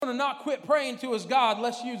to not quit praying to his God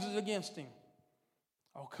lest use it against him.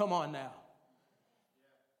 Oh, come on now.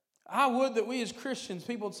 I would that we as Christians,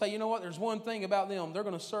 people would say, you know what, there's one thing about them. They're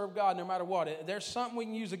going to serve God no matter what. If there's something we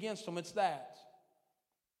can use against them, it's that.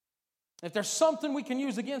 If there's something we can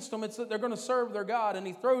use against them, it's that they're going to serve their God. And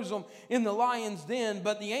he throws them in the lion's den,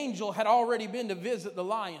 but the angel had already been to visit the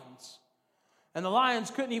lions. And the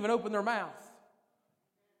lions couldn't even open their mouth.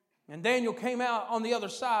 And Daniel came out on the other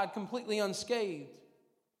side completely unscathed.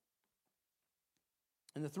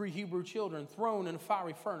 And the 3 Hebrew children thrown in a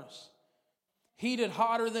fiery furnace, heated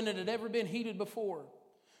hotter than it had ever been heated before.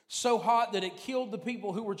 So hot that it killed the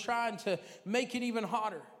people who were trying to make it even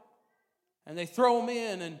hotter. And they throw them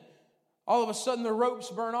in, and all of a sudden the ropes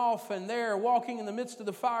burn off, and there, walking in the midst of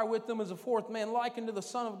the fire with them, is a 4th man likened to the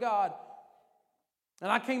Son of God.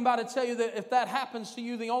 And I came by to tell you that if that happens to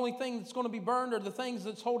you, the only thing that's going to be burned are the things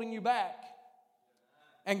that's holding you back.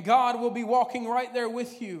 And God will be walking right there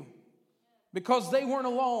with you, because they weren't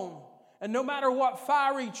alone. And no matter what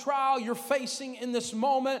fiery trial you're facing in this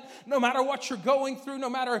moment, no matter what you're going through,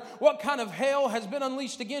 no matter what kind of hell has been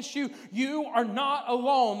unleashed against you, you are not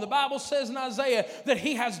alone. The Bible says in Isaiah that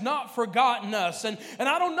He has not forgotten us. And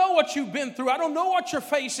I don't know what you've been through. I don't know what you're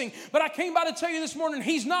facing. But I came by to tell you this morning,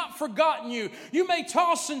 He's not forgotten you. You may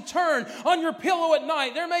toss and turn on your pillow at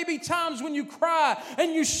night. There may be times when you cry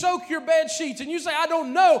and you soak your bed sheets and you say, I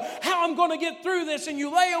don't know how I'm going to get through this. And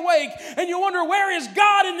you lay awake and you wonder, where is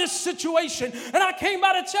God in this situation? And I came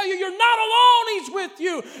by to tell you, you're not alone. He's with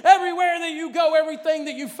you. Everywhere that you go, everything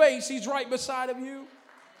that you face, He's right beside of you.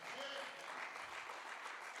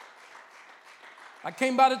 I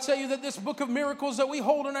came by to tell you that this book of miracles that we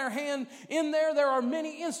hold in our hand, in there are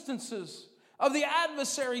many instances of the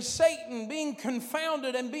adversary, Satan, being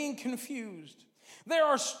confounded and being confused. There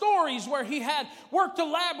are stories where he had worked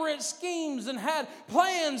elaborate schemes and had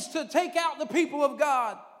plans to take out the people of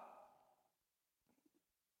God.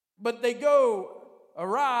 But they go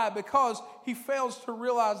awry because he fails to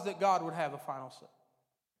realize that God would have a final say.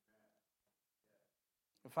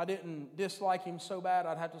 If I didn't dislike him so bad,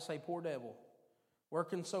 I'd have to say, poor devil,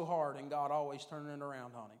 working so hard and God always turning it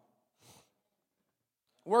around on him.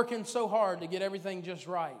 Working so hard to get everything just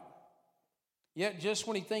right. Yet just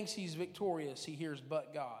when he thinks he's victorious, he hears,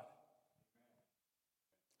 but God.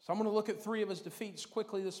 So I'm going to look at 3 of his defeats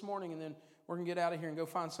quickly this morning, and then we're going to get out of here and go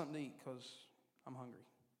find something to eat because I'm hungry.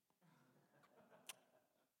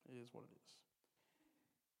 It is what it is.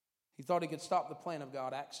 He thought he could stop the plan of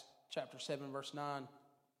God. Acts chapter 7, verse 9.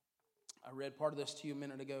 I read part of this to you a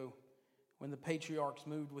minute ago. When the patriarchs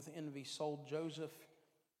moved with envy, sold Joseph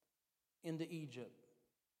into Egypt,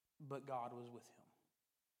 but God was with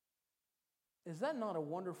him. Is that not a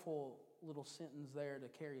wonderful little sentence there to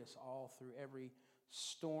carry us all through every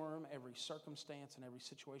storm, every circumstance, and every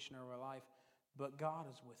situation of our life? But God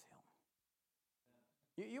is with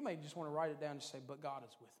him. You may just want to write it down and say, but God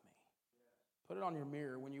is with me. Put it on your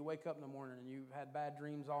mirror when you wake up in the morning and you've had bad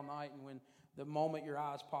dreams all night, and when the moment your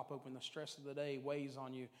eyes pop open, the stress of the day weighs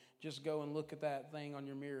on you, just go and look at that thing on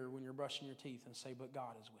your mirror when you're brushing your teeth and say, but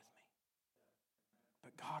God is with me.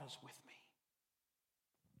 But God is with me.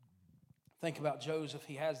 Think about Joseph.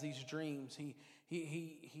 He has these dreams. He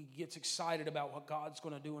gets excited about what God's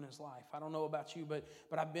going to do in his life. I don't know about you, but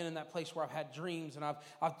I've been in that place where I've had dreams, and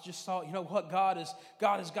I've just thought, you know what, God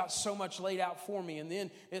has got so much laid out for me, and then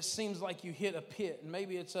it seems like you hit a pit, and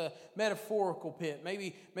maybe it's a metaphorical pit.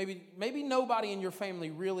 Maybe nobody in your family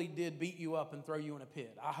really did beat you up and throw you in a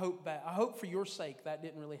pit. I hope for your sake that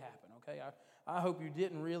didn't really happen. Okay, I hope you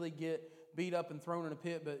didn't really get beat up and thrown in a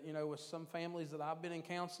pit, but with some families that I've been in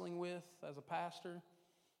counseling with as a pastor,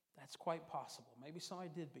 that's quite possible. Maybe somebody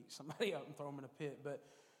did beat somebody up and throw them in a pit, but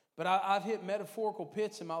I've hit metaphorical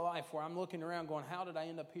pits in my life where I'm looking around going, how did I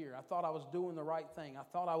end up here? I thought I was doing the right thing. I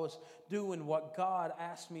thought I was doing what God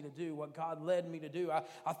asked me to do, what God led me to do.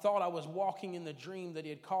 I thought I was walking in the dream that He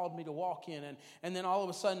had called me to walk in, and then all of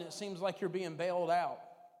a sudden it seems like you're being bailed out.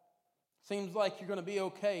 Seems like you're going to be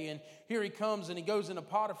okay. And here he comes and he goes into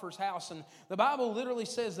Potiphar's house. And the Bible literally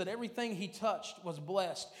says that everything he touched was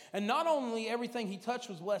blessed. And not only everything he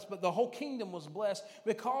touched was blessed, but the whole kingdom was blessed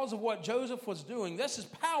because of what Joseph was doing. This is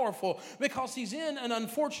powerful because he's in an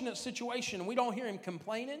unfortunate situation and we don't hear him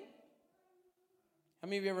complaining. How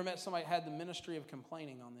many of you ever met somebody that had the ministry of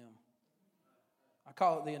complaining on them? I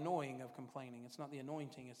call it the annoying of complaining. It's not the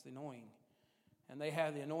anointing, it's the annoying. And they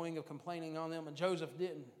had the annoying of complaining on them, and Joseph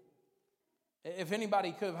didn't. If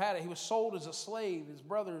anybody could have had it, he was sold as a slave. His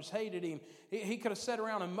brothers hated him. He could have sat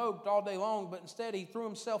around and moped all day long, but instead he threw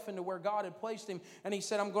himself into where God had placed him, and he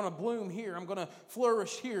said, I'm going to bloom here. I'm going to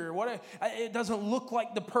flourish here. It doesn't look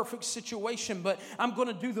like the perfect situation, but I'm going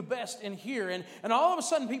to do the best in here. And all of a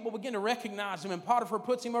sudden people begin to recognize him, and Potiphar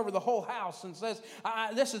puts him over the whole house and says,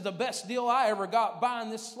 this is the best deal I ever got, buying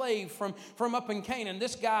this slave from up in Canaan.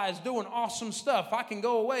 This guy is doing awesome stuff. I can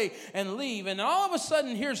go away and leave. And all of a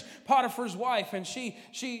sudden here's Potiphar's wife, and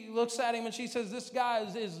she looks at him and she says, this guy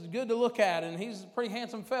is good to look at, and he's a pretty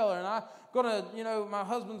handsome fella, and I'm gonna, my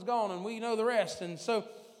husband's gone, and we know the rest. And so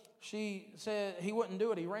she said he wouldn't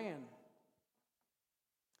do it. He ran.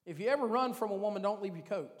 If you ever run from a woman, don't leave your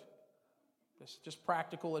coat. That's just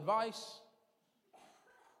practical advice.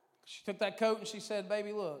 She took that coat and she said,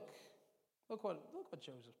 baby, look what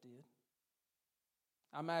Joseph did.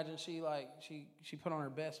 I imagine she put on her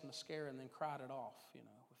best mascara and then cried it off, with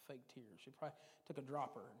fake tears. She probably took a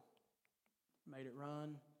dropper and made it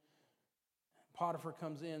run. Potiphar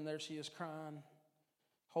comes in, there she is crying,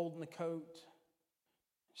 holding the coat.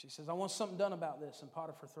 She says, I want something done about this. And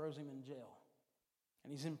Potiphar throws him in jail.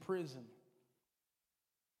 And he's in prison.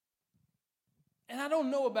 And I don't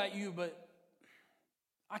know about you, but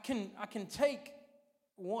I can take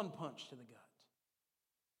one punch to the gut.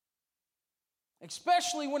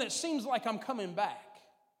 Especially when it seems like I'm coming back.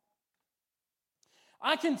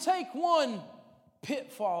 I can take one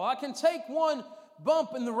pitfall. I can take one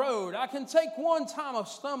bump in the road. I can take one time of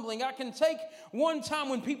stumbling. I can take one time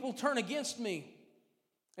when people turn against me.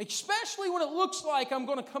 Especially when it looks like I'm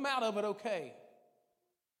going to come out of it okay.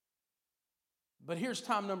 But here's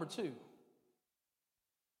time number 2.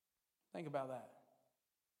 Think about that.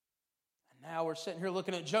 And now we're sitting here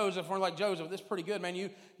looking at Joseph. We're like, Joseph, this is pretty good, man.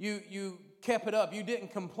 You kept it up. You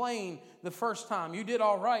didn't complain the first time. You did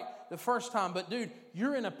all right the first time. But dude,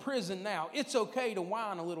 you're in a prison now. It's okay to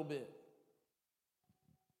whine a little bit.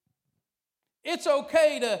 It's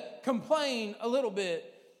okay to complain a little bit.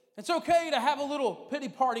 It's okay to have a little pity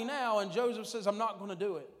party now. And Joseph says, I'm not going to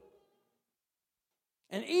do it.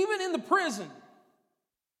 And even in the prison,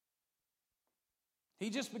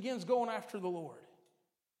 he just begins going after the Lord.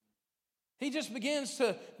 He just begins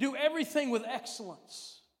to do everything with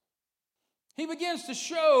excellence. He begins to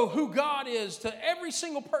show who God is to every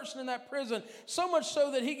single person in that prison, so much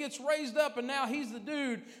so that he gets raised up, and now he's the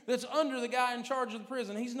dude that's under the guy in charge of the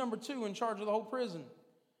prison. He's number 2 in charge of the whole prison.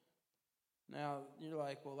 Now, you're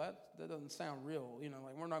like, well, that doesn't sound real.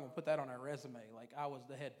 Like, we're not going to put that on our resume, like I was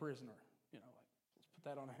the head prisoner. Let's put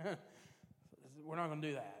that on our... We're not going to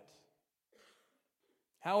do that.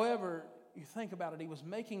 However, you think about it, he was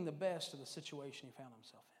making the best of the situation he found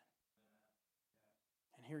himself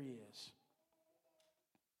in. And here he is.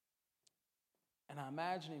 And I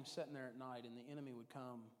imagine him sitting there at night, and the enemy would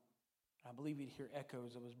come. I believe he'd hear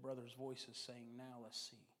echoes of his brother's voices saying, now let's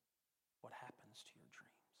see what happens to your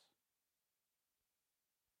dreams.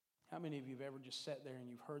 How many of you have ever just sat there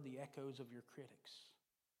and you've heard the echoes of your critics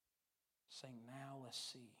saying, now let's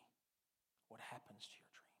see what happens to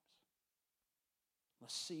your dreams.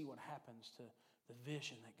 Let's see what happens to the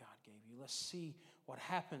vision that God gave you. Let's see what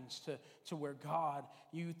happens to where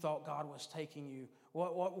you thought God was taking you.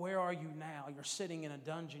 Where are you now? You're sitting in a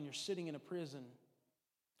dungeon. You're sitting in a prison.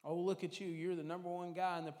 Oh, look at you. You're the number 1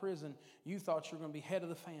 guy in the prison. You thought you were going to be head of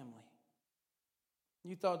the family.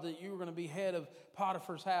 You thought that you were going to be head of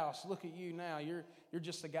Potiphar's house. Look at you now. You're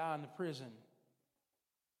just a guy in the prison.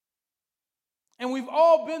 And we've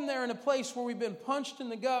all been there in a place where we've been punched in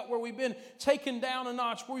the gut, where we've been taken down a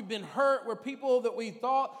notch, where we've been hurt, where people that we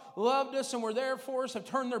thought loved us and were there for us have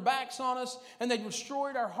turned their backs on us, and they've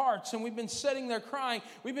destroyed our hearts, and we've been sitting there crying.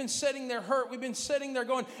 We've been sitting there hurt. We've been sitting there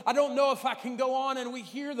going, I don't know if I can go on, and we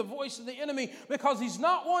hear the voice of the enemy because he's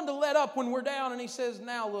not one to let up when we're down, and he says,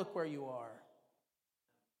 now look where you are.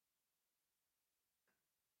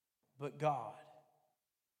 But God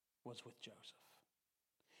was with Joseph.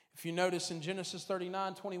 If you notice in Genesis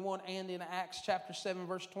 39:21 and in Acts chapter 7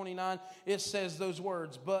 verse 29, it says those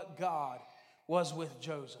words, but God was with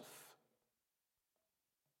Joseph.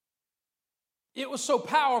 It was so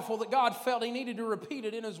powerful that God felt he needed to repeat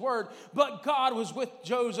it in his word, but God was with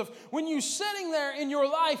Joseph. When you're sitting there in your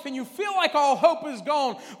life and you feel like all hope is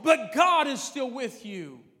gone, but God is still with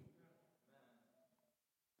you.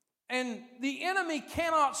 And the enemy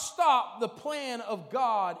cannot stop the plan of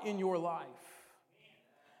God in your life.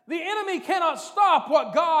 The enemy cannot stop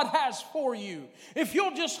what God has for you. If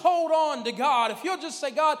you'll just hold on to God, if you'll just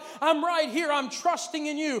say, God, I'm right here, I'm trusting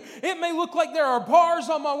in you. It may look like there are bars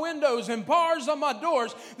on my windows and bars on my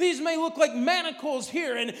doors. These may look like manacles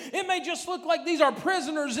here, and it may just look like these are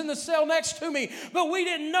prisoners in the cell next to me. But we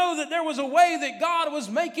didn't know that there was a way that God was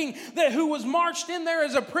making, that who was marched in there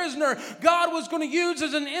as a prisoner, God was going to use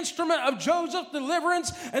as an instrument of Joseph's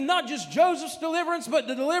deliverance, and not just Joseph's deliverance, but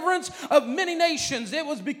the deliverance of many nations. It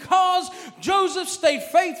was because Joseph stayed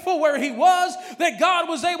faithful where he was that God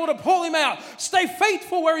was able to pull him out. Stay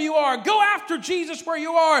faithful where you are. Go after Jesus where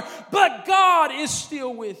you are, but God is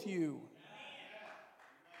still with you.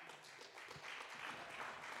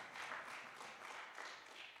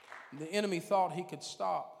 The enemy thought he could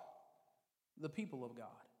stop the people of God.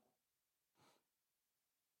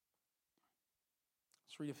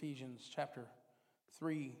 Let's read Ephesians chapter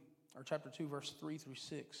 3, or chapter 2, verse 3 through 6.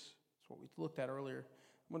 That's what we looked at earlier.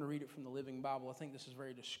 I'm going to read it from the Living Bible. I think this is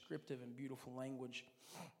very descriptive and beautiful language.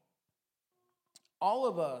 All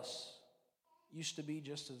of us used to be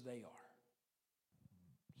just as they are.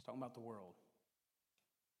 He's talking about the world.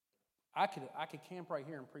 I could camp right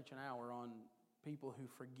here and preach an hour on people who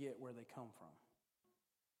forget where they come from.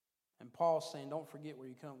 And Paul's saying, don't forget where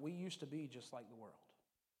you come. We used to be just like the world.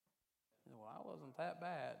 Well, I wasn't that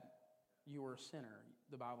bad. You were a sinner.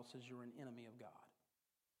 The Bible says you were an enemy of God.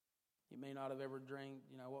 You may not have ever drank,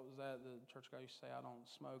 what was that? The church guy used to say, I don't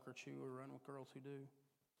smoke or chew or run with girls who do.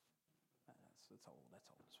 That's old.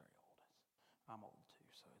 It's very old. I'm old too,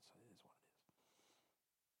 so it is what it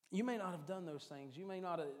is. You may not have done those things. You may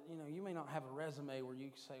not have, you may not have a resume where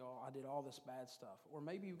you say, oh, I did all this bad stuff. Or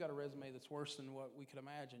maybe you've got a resume that's worse than what we could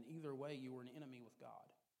imagine. Either way, you were an enemy with God.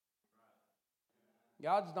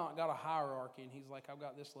 God's not got a hierarchy, and he's like, I've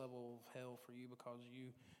got this level of hell for you because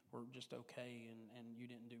you were just okay and you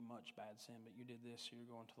didn't do much bad sin, but you did this, so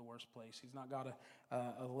you're going to the worst place. He's not got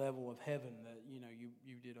a level of heaven that,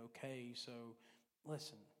 you did okay. So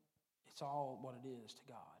listen, it's all what it is to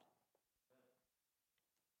God.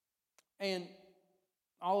 And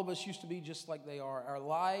all of us used to be just like they are, our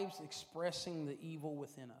lives expressing the evil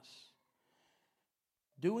within us.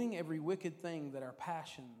 Doing every wicked thing that our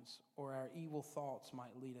passions or our evil thoughts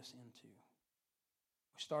might lead us into.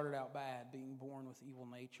 We started out bad, being born with evil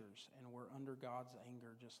natures, and we're under God's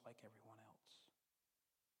anger just like everyone else.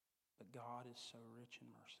 But God is so rich in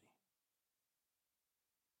mercy.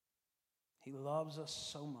 He loves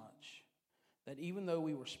us so much that even though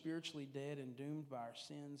we were spiritually dead and doomed by our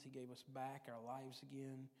sins, he gave us back our lives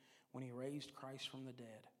again when he raised Christ from the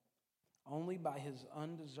dead. Only by his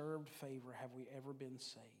undeserved favor have we ever been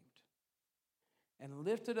saved. And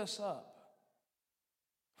lifted us up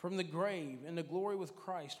from the grave into glory with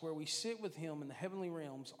Christ, where we sit with him in the heavenly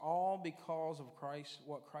realms, all because of Christ,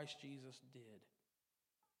 what Christ Jesus did.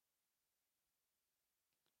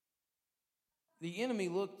 The enemy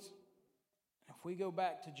looked, if we go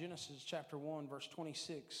back to Genesis chapter 1, verse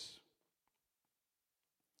 26,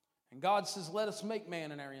 and God says, let us make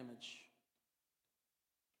man in our image,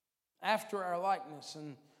 after our likeness,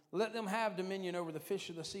 and let them have dominion over the fish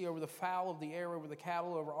of the sea, over the fowl of the air, over the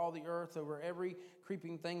cattle, over all the earth, over every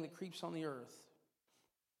creeping thing that creeps on the earth.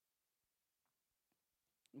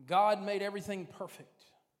 God made everything perfect.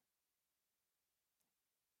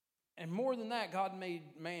 And more than that, God made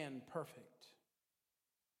man perfect.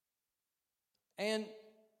 And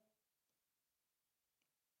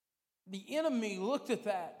the enemy looked at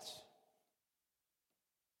that.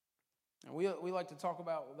 And we like to talk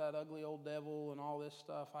about that ugly old devil and all this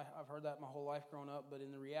stuff. I've heard that my whole life growing up, but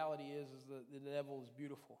in the reality is that the devil is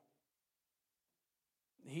beautiful.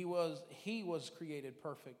 He was created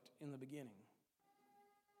perfect in the beginning.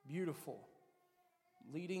 Beautiful.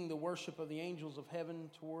 Leading the worship of the angels of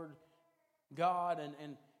heaven toward God.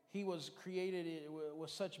 And he was created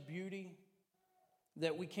with such beauty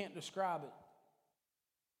that we can't describe it.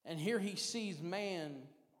 And here he sees man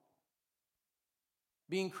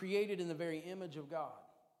being created in the very image of God.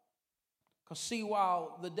 Because see,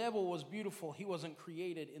 while the devil was beautiful, he wasn't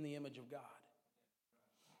created in the image of God.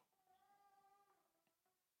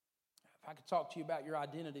 If I could talk to you about your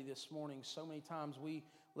identity this morning, so many times we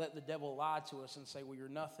let the devil lie to us and say, well, you're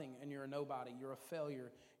nothing and you're a nobody. You're a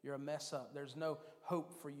failure. You're a mess up. There's no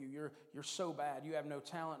hope for you. You're so bad. You have no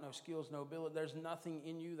talent, no skills, no ability. There's nothing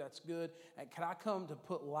in you that's good. And can I come to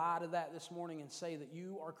put lie to that this morning and say that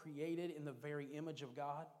you are created in the very image of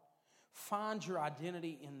God? Find your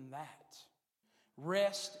identity in that.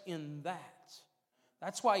 Rest in that.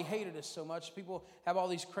 That's why he hated us so much. People have all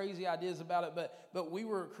these crazy ideas about it, but we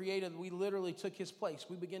were created, we literally took his place.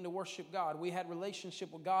 We began to worship God. We had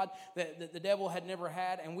relationship with God that the devil had never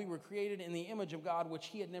had, and we were created in the image of God, which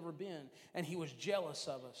he had never been, and he was jealous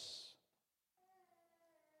of us.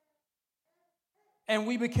 And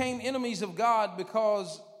we became enemies of God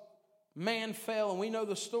because man fell, and we know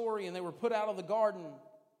the story, and they were put out of the garden.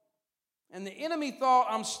 And the enemy thought,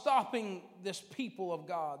 I'm stopping this people of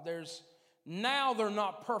God. Now they're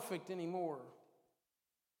not perfect anymore.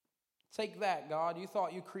 Take that, God. You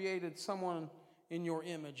thought you created someone in your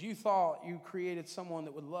image. You thought you created someone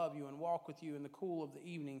that would love you and walk with you in the cool of the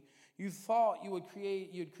evening. You thought you'd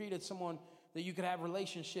created someone that you could have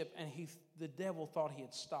relationship, and the devil thought he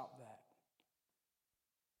had stopped that.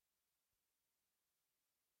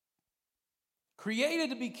 Created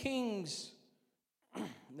to be kings,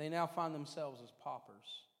 they now find themselves as paupers.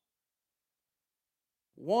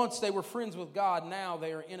 Once they were friends with God, now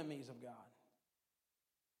they are enemies of God.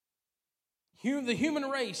 The human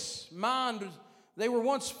race, they were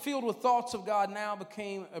once filled with thoughts of God, now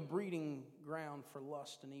became a breeding ground for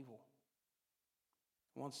lust and evil.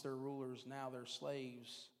 Once they're rulers, now they're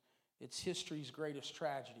slaves. It's history's greatest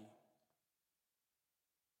tragedy.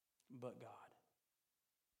 But God.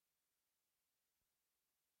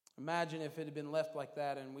 Imagine if it had been left like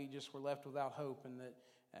that and we just were left without hope, and that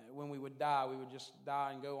when we would die, we would just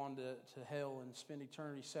die and go on to hell and spend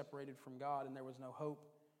eternity separated from God, and there was no hope.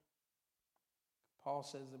 Paul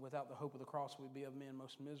says that without the hope of the cross, we'd be of men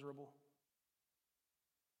most miserable.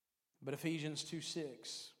 But Ephesians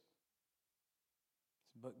 2:6,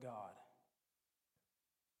 but God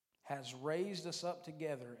has raised us up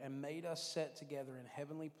together and made us sit together in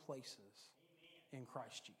heavenly places in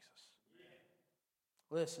Christ Jesus.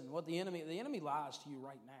 Listen, what the enemy lies to you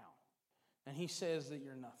right now. And he says that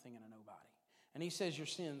you're nothing and a nobody. And he says your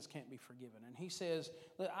sins can't be forgiven. And he says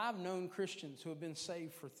that I've known Christians who have been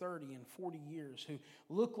saved for 30 and 40 years who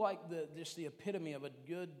look like just the epitome of a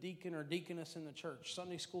good deacon or deaconess in the church,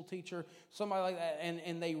 Sunday school teacher, somebody like that.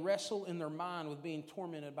 And they wrestle in their mind with being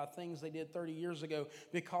tormented by things they did 30 years ago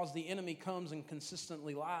because the enemy comes and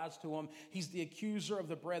consistently lies to them. He's the accuser of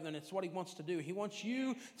the brethren. It's what he wants to do. He wants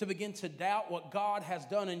you to begin to doubt what God has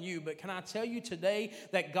done in you. But can I tell you today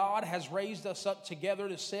that God has raised us up together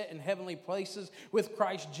to sit in heavenly places with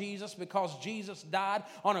Christ Jesus, because Jesus died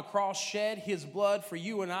on a cross, shed his blood for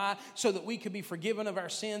you and I so that we could be forgiven of our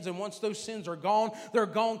sins. And once those sins are gone, they're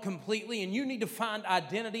gone completely. And you need to find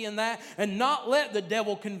identity in that and not let the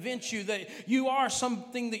devil convince you that you are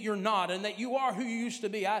something that you're not and that you are who you used to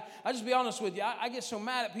be. I just be honest with you. I get so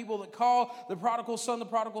mad at people that call the prodigal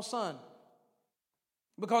son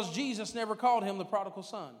because Jesus never called him the prodigal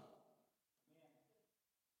son.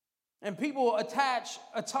 And people attach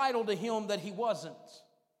a title to him that he wasn't.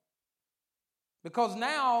 Because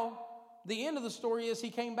now, the end of the story is he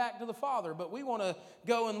came back to the Father. But we want to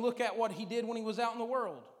go and look at what he did when he was out in the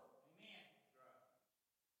world.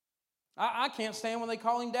 I can't stand when they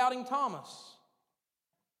call him Doubting Thomas.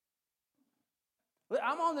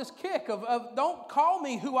 I'm on this kick of don't call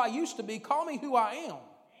me who I used to be. Call me who I am.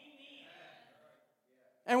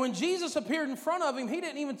 And when Jesus appeared in front of him, he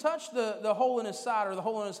didn't even touch the hole in his side or the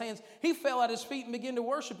hole in his hands. He fell at his feet and began to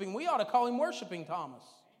worship him. We ought to call him Worshiping Thomas.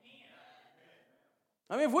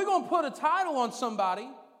 I mean, if we're going to put a title on somebody,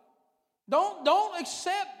 don't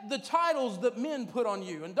accept the titles that men put on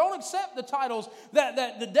you. And don't accept the titles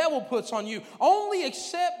that the devil puts on you. Only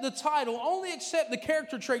accept the title. Only accept the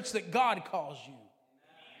character traits that God calls you.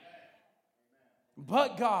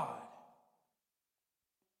 But God.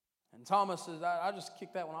 And Thomas says, I just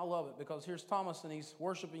kick that one. I love it because here's Thomas and he's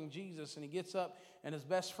worshiping Jesus and he gets up and his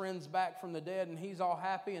best friend's back from the dead and he's all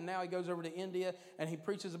happy, and now he goes over to India and he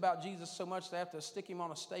preaches about Jesus so much they have to stick him on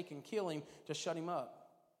a stake and kill him to shut him up.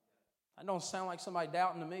 That don't sound like somebody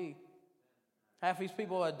doubting to me. Half these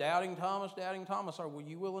people are doubting Thomas. Were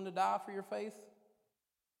you willing to die for your faith?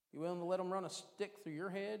 You willing to let them run a stick through your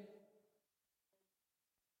head?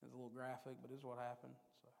 It's a little graphic, but it's what happened.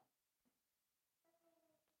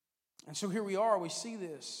 And so here we are, we see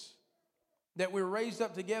this, that we're raised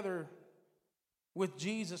up together with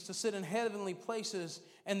Jesus to sit in heavenly places,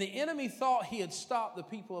 and the enemy thought he had stopped the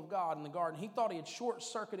people of God in the garden. He thought he had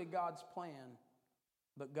short-circuited God's plan,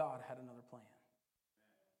 but God had another plan.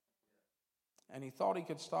 And he thought he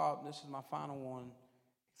could stop, this is my final one,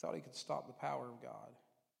 he thought he could stop the power of God,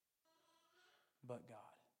 but God.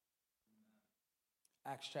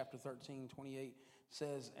 Acts chapter 13:28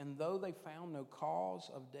 says, and though they found no cause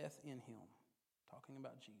of death in him, talking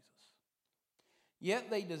about Jesus, yet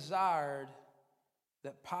they desired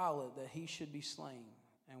that Pilate, that he should be slain.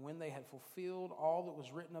 And when they had fulfilled all that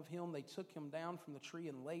was written of him, they took him down from the tree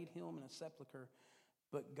and laid him in a sepulchre.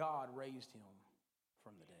 But God raised him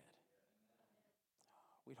from the dead.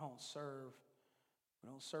 We don't serve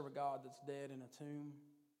a God that's dead in a tomb.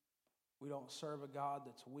 We don't serve a God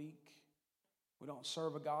that's weak. We don't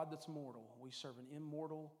serve a God that's mortal. We serve an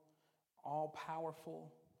immortal,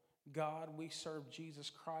 all-powerful God. We serve Jesus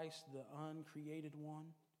Christ, the uncreated one.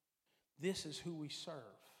 This is who we serve.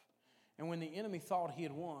 And when the enemy thought he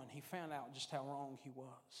had won, he found out just how wrong he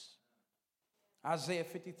was. Isaiah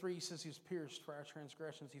 53 says he was pierced for our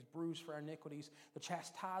transgressions, he's bruised for our iniquities. The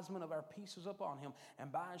chastisement of our peace was upon him,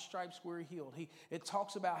 and by his stripes we're healed. It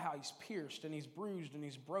talks about how he's pierced and he's bruised and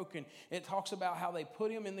he's broken. It talks about how they put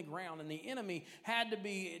him in the ground, and the enemy had to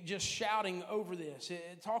be just shouting over this.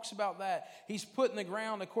 It talks about that. He's put in the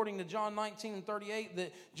ground, according to John 19:38,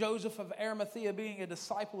 that Joseph of Arimathea, being a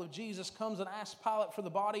disciple of Jesus, comes and asks Pilate for the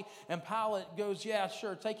body, and Pilate goes, yeah,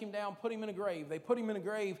 sure, take him down, put him in a grave. They put him in a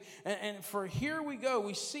grave, and for here we go.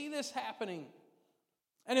 We see this happening.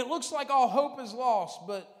 And it looks like all hope is lost,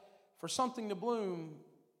 but for something to bloom,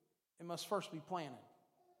 it must first be planted.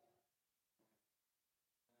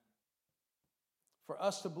 For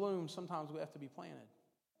us to bloom, sometimes we have to be planted.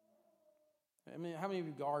 I mean, how many of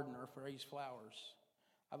you garden or raise flowers?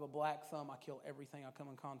 I have a black thumb. I kill everything I come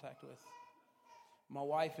in contact with. My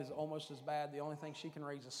wife is almost as bad. The only thing she can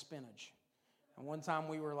raise is spinach. And one time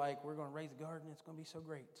we were like, we're going to raise a garden. It's going to be so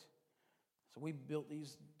great. So we built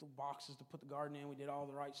these boxes to put the garden in. We did all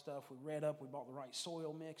the right stuff. We read up. We bought the right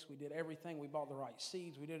soil mix. We did everything. We bought the right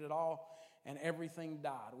seeds. We did it all, and everything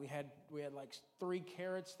died. We had like 3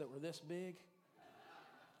 carrots that were this big.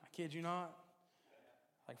 I kid you not.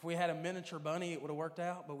 Like if we had a miniature bunny, it would have worked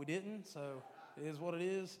out, but we didn't. So it is what it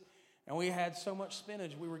is. And we had so much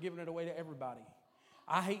spinach, we were giving it away to everybody.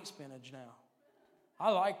 I hate spinach now. I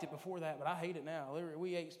liked it before that, but I hate it now.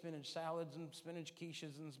 We ate spinach salads and spinach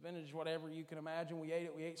quiches and spinach whatever you can imagine. We ate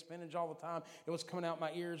it. We ate spinach all the time. It was coming out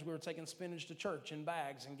my ears. We were taking spinach to church in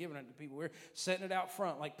bags and giving it to people. We were setting it out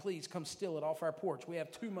front like, please come steal it off our porch. We have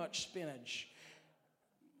too much spinach.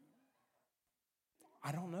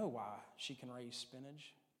 I don't know why she can raise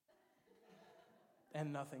spinach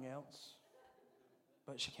and nothing else,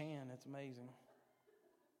 but she can. It's amazing.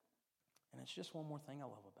 And it's just one more thing I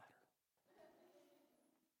love about her.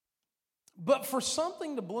 But for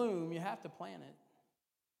something to bloom, you have to plant it.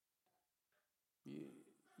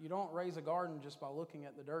 You don't raise a garden just by looking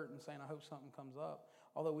at the dirt and saying, I hope something comes up.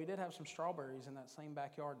 Although we did have some strawberries in that same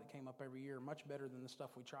backyard that came up every year, much better than the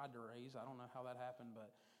stuff we tried to raise. I don't know how that happened,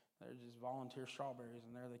 but they're just volunteer strawberries,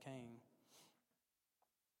 and there they came.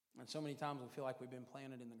 And so many times we feel like we've been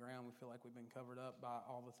planted in the ground. We feel like we've been covered up by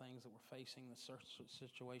all the things that we're facing, the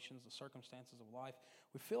situations, the circumstances of life.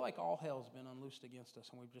 We feel like all hell's been unloosed against us,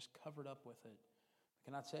 and we've just covered up with it.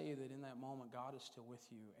 Can I tell you that in that moment, God is still with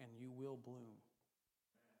you, and you will bloom.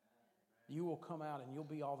 You will come out, and you'll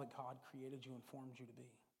be all that God created you and formed you to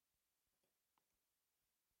be.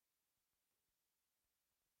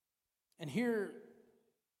 And here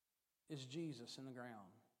is Jesus in the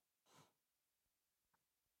ground.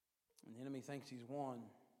 And the enemy thinks he's won,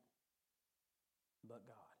 but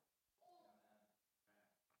God.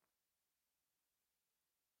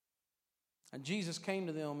 And Jesus came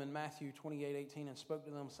to them in Matthew 28:18 and spoke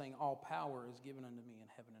to them, saying, all power is given unto me in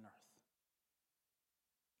heaven and earth.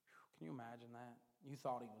 Can you imagine that? You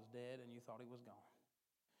thought he was dead and you thought he was gone.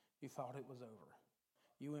 You thought it was over.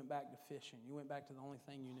 You went back to fishing. You went back to the only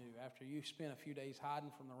thing you knew. After you spent a few days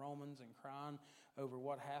hiding from the Romans and crying over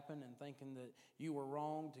what happened and thinking that you were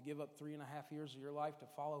wrong to give up 3.5 years of your life to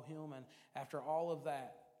follow him. And after all of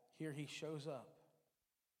that, here he shows up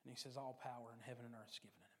and he says, all power in heaven and earth is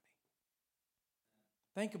given unto me.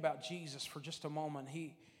 Think about Jesus for just a moment.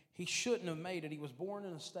 He shouldn't have made it. He was born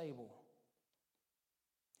in a stable.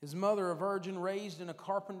 His mother, a virgin, raised in a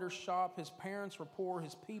carpenter's shop. His parents were poor.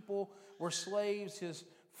 His people were slaves. His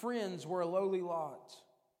friends were a lowly lot.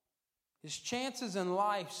 His chances in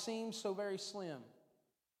life seemed so very slim.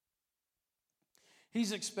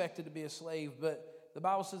 He's expected to be a slave, but the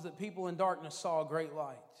Bible says that people in darkness saw a great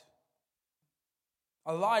light.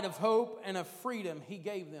 A light of hope and of freedom he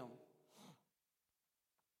gave them.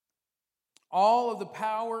 All of the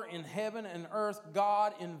power in heaven and earth,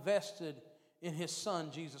 God invested in his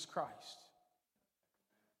Son, Jesus Christ.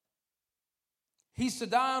 He's to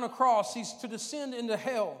die on a cross. He's to descend into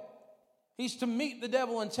hell. He's to meet the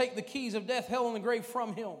devil and take the keys of death, hell, and the grave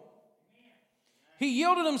from him. He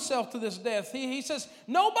yielded himself to this death. He says,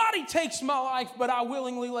 nobody takes my life, but I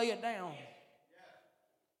willingly lay it down.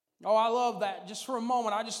 Oh, I love that. Just for a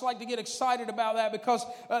moment, I just like to get excited about that because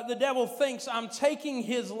the devil thinks I'm taking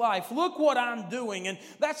his life. Look what I'm doing. And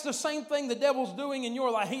that's the same thing the devil's doing in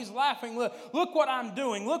your life. He's laughing. Look what I'm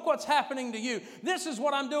doing. Look what's happening to you. This is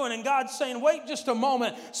what I'm doing. And God's saying, wait just a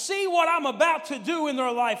moment. See what I'm about to do in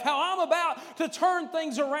their life. How I'm about to turn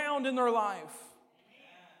things around in their life.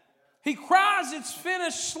 He cries, it's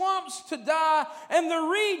finished, slumps to die, and the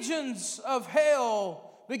regions of hell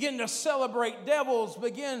begin to celebrate. Devils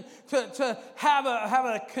begin to have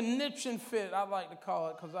a conniption fit, I like to call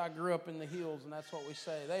it, because I grew up in the hills, and that's what we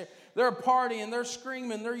say. They're partying, they're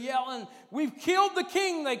screaming, they're yelling. We've killed the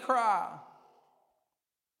king, they cry.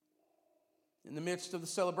 In the midst of the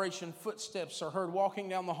celebration, footsteps are heard walking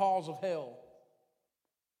down the halls of hell.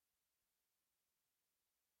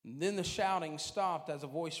 And then the shouting stopped as a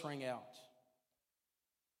voice rang out.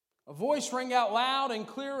 A voice rang out loud and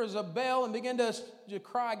clear as a bell and began to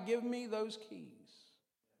cry, give me those keys.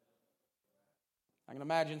 I can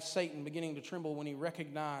imagine Satan beginning to tremble when he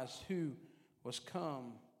recognized who was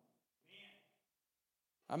come.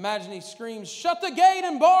 I imagine he screams, shut the gate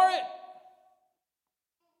and bar it.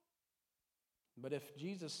 But if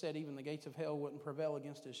Jesus said even the gates of hell wouldn't prevail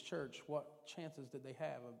against his church, what chances did they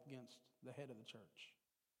have against the head of the church?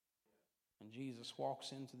 And Jesus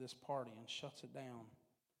walks into this party and shuts it down.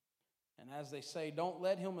 And as they say, don't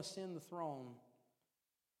let him ascend the throne,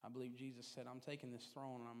 I believe Jesus said, I'm taking this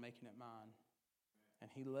throne and I'm making it mine. And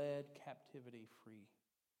he led captivity free.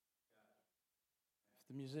 If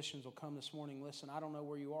the musicians will come this morning, listen, I don't know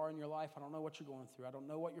where you are in your life. I don't know what you're going through. I don't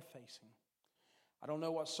know what you're facing. I don't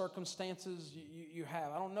know what circumstances you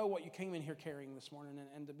have. I don't know what you came in here carrying this morning.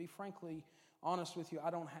 And to be frankly honest with you, I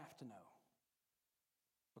don't have to know.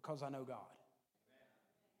 Because I know God.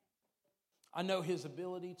 I know his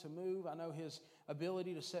ability to move. I know his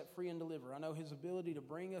ability to set free and deliver. I know his ability to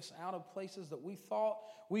bring us out of places that we thought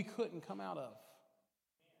we couldn't come out of.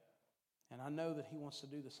 And I know that he wants to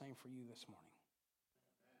do the same for you this morning.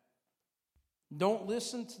 Don't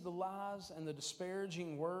listen to the lies and the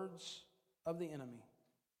disparaging words of the enemy.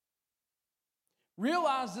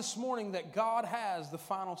 Realize this morning that God has the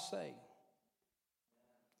final say.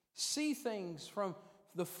 See things from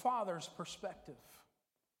the Father's perspective.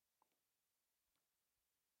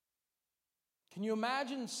 Can you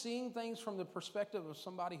imagine seeing things from the perspective of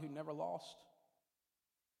somebody who never lost?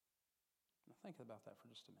 Now think about that for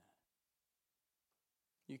just a minute.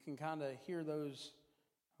 You can kind of hear those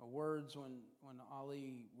words when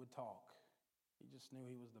Ali would talk. He just knew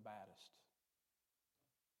he was the baddest.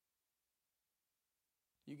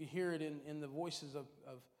 You could hear it in the voices of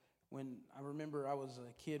when I remember I was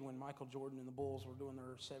a kid when Michael Jordan and the Bulls were doing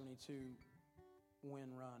their 72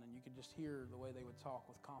 win run, and you could just hear the way they would talk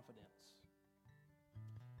with confidence.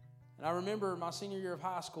 And I remember my senior year of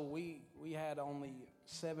high school, we had only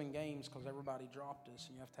 7 games because everybody dropped us,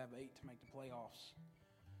 and you have to have 8 to make the playoffs.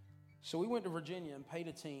 So we went to Virginia and paid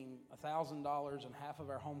a team $1,000 and half of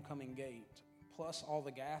our homecoming gate, plus all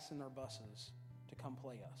the gas in their buses to come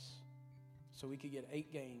play us. So we could get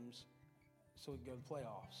 8 games so we could go to the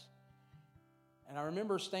playoffs. And I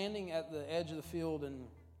remember standing at the edge of the field, and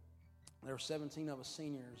there were 17 of us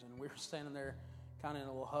seniors, and we were standing there kind of in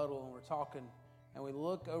a little huddle, and we're talking, and we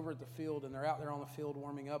look over at the field, and they're out there on the field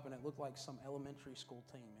warming up, and it looked like some elementary school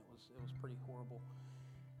team. It was pretty horrible.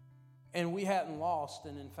 And we hadn't lost,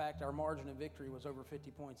 and in fact, our margin of victory was over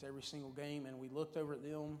 50 points every single game, and we looked over at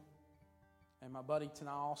them, and my buddy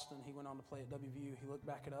Tanai Austin, he went on to play at WVU, he looked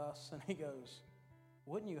back at us, and he goes,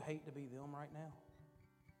 wouldn't you hate to be them right now?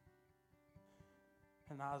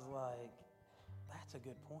 And I was like, that's a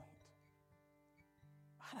good point.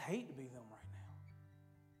 I'd hate to be them right now.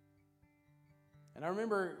 And I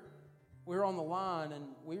remember we were on the line, and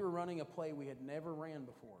we were running a play we had never ran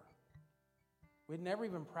before. We'd never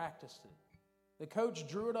even practiced it. The coach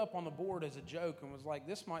drew it up on the board as a joke and was like,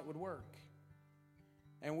 this would work.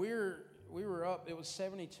 And we were up, it was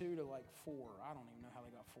 72 to like 4. I don't even know how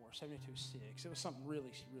they got 4, 72-6. It was something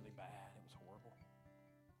really, really bad. It was horrible.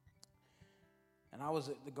 And I was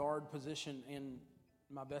at the guard position, and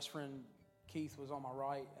my best friend Keith was on my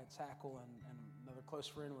right at tackle, and another close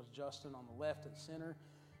friend was Justin on the left at center.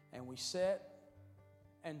 And we set,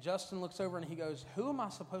 and Justin looks over and he goes, who am I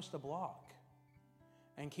supposed to block?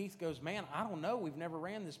 And Keith goes, man, I don't know. We've never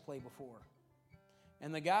ran this play before.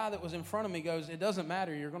 And the guy that was in front of me goes, it doesn't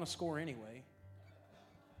matter. You're going to score anyway.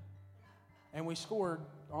 And we scored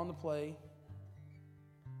on the play.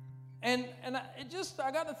 And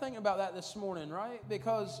I got to think about that this morning, right?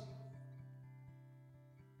 Because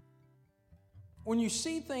when you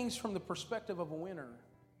see things from the perspective of a winner,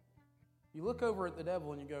 you look over at the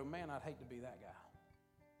devil and you go, man, I'd hate to be that guy.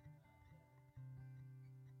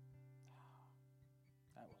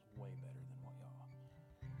 was way better than what y'all.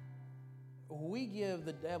 We give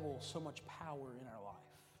the devil so much power in our life.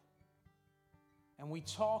 And we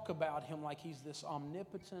talk about him like he's this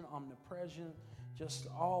omnipotent, omnipresent, just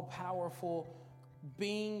all-powerful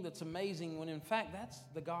being that's amazing, when in fact that's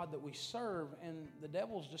the God that we serve, and the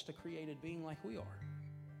devil's just a created being like we are.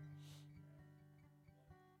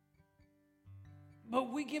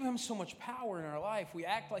 But we give him so much power in our life. We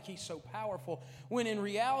act like he's so powerful, when in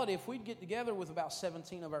reality, if we'd get together with about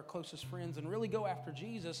 17 of our closest friends and really go after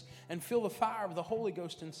Jesus and feel the fire of the Holy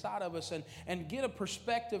Ghost inside of us and get a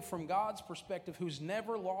perspective from God's perspective, who's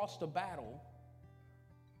never lost a battle,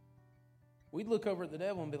 we'd look over at the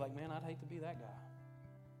devil and be like, man, I'd hate to be that guy.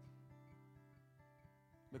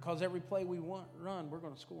 Because every play we run, we're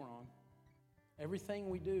going to score on. Everything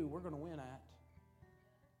we do, we're going to win at.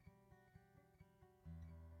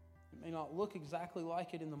 It may not look exactly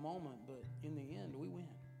like it in the moment, but in the end, we win.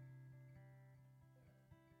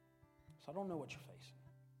 So I don't know what you're facing,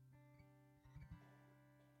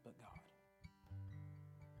 but God.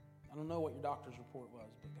 I don't know what your doctor's report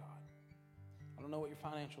was, but God. I don't know what your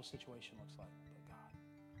financial situation looks like, but God.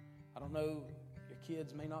 I don't know, your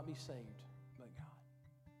kids may not be saved, but God.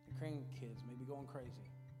 Your grandkids may be going crazy,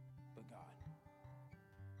 but God.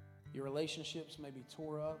 Your relationships may be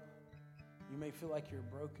tore up. You may feel like you're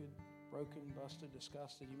broken, busted,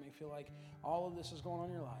 disgusted. You may feel like all of this is going on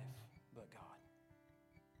in your life, but God.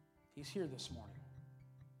 He's here this morning.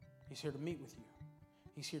 He's here to meet with you.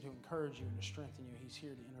 He's here to encourage you and to strengthen you. He's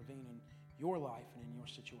here to intervene in your life and in your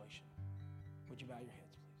situation. Would you bow your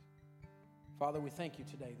heads, please? Father, we thank you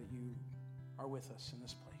today that you are with us in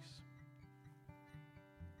this place.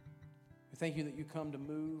 We thank you that you come to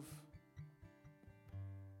move.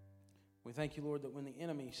 We thank you, Lord, that when the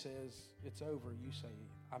enemy says it's over, you say,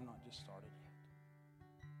 I've not just started yet.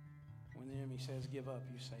 When the enemy says give up,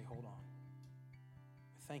 you say, hold on.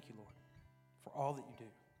 We thank you, Lord, for all that you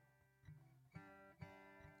do.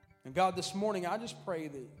 And God, this morning, I just pray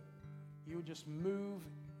that you would just move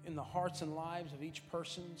in the hearts and lives of each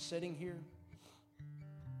person sitting here.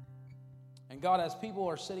 And God, as people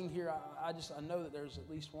are sitting here, I know that there's at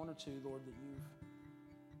least one or two, Lord, that you've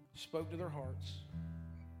spoke to their hearts.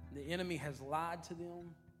 The enemy has lied to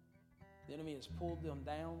them. The enemy has pulled them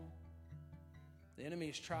down. The enemy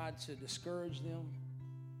has tried to discourage them.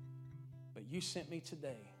 But you sent me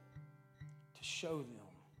today to show them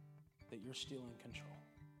that you're still in control.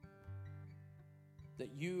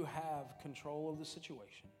 That you have control of the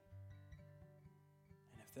situation.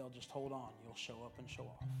 And if they'll just hold on, you'll show up and show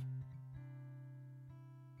off.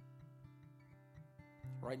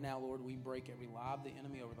 Right now, Lord, we break every lie of the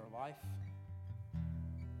enemy over their life.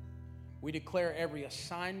 We declare every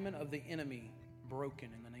assignment of the enemy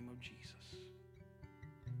broken in the name of Jesus.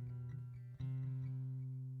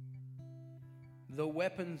 Though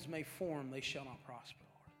weapons may form, they shall not prosper,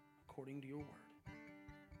 Lord, according to your word.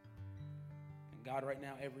 And God, right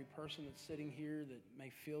now, every person that's sitting here that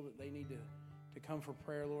may feel that they need to come for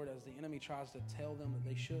prayer, Lord, as the enemy tries to tell them that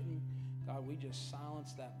they shouldn't, God, we just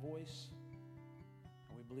silence that voice.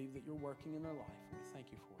 And we believe that you're working in their life. And we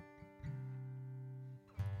thank you for it.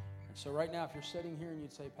 And so right now, if you're sitting here and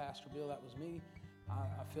you'd say, Pastor Bill, that was me.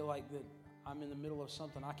 I feel like that I'm in the middle of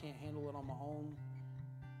something. I can't handle it on my own.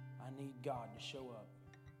 I need God to show up.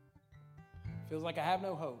 Feels like I have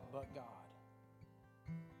no hope but God.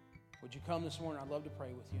 Would you come this morning? I'd love to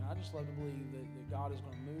pray with you. And I just love to believe that God is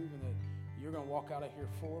going to move and that you're going to walk out of here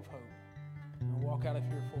full of hope. You're going to walk out of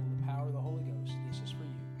here full of the power of the Holy Ghost. This is for you.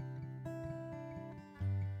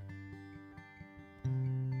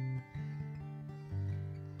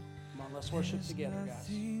 Let's worship together, guys.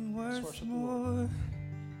 Let's worship the Lord.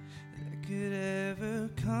 That could ever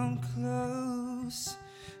come close.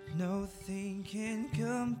 Nothing can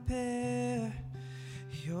compare.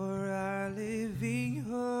 You're our living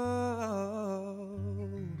hope.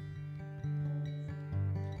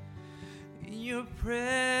 In your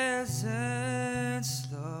presence,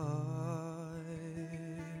 Lord,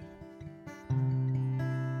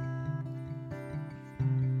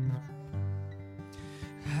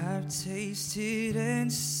 I've tasted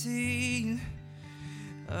and seen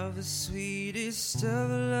of the sweetest of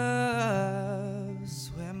loves,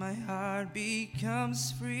 where my heart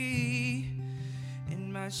becomes free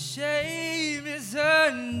and my shame is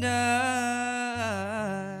undone.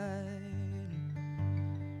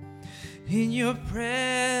 In your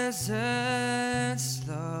presence,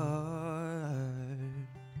 Lord,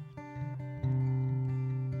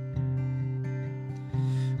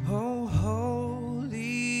 oh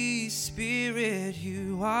Holy Spirit,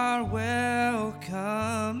 you are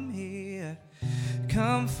welcome here.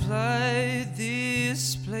 Come flood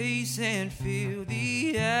this place. place and fill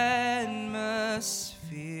the atmosphere.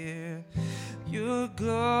 Your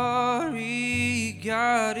glory,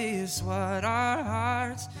 God, is what our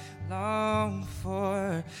hearts long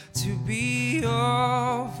for, to be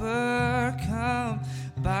overcome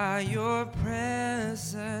by your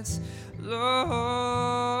presence, Lord.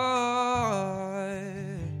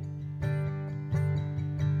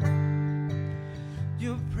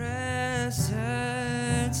 Your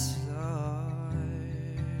presence, Lord.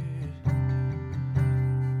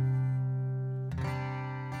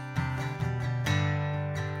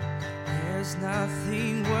 There's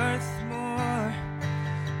nothing worth more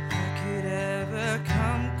that could ever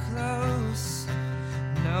come close.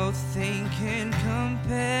 Nothing can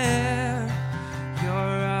compare. You're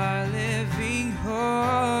our living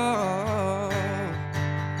hope.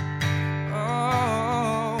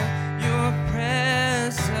 Oh, your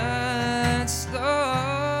presence,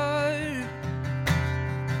 Lord.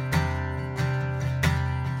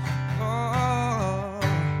 Oh,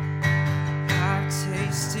 I've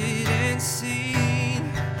tasted and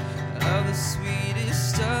seen of the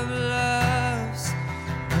sweetest of loves,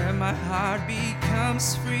 where my heart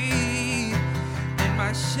becomes free and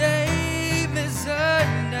my shame is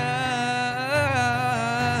undone.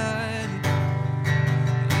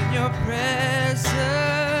 In your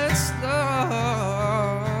presence,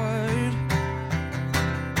 Lord.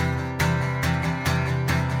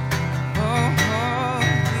 Oh,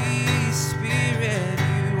 Holy Spirit,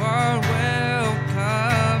 you are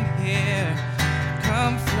welcome here.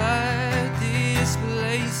 Come flood this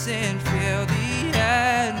place and fill the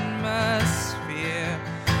atmosphere.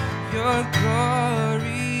 Your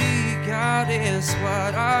glory, God, is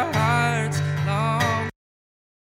what our hearts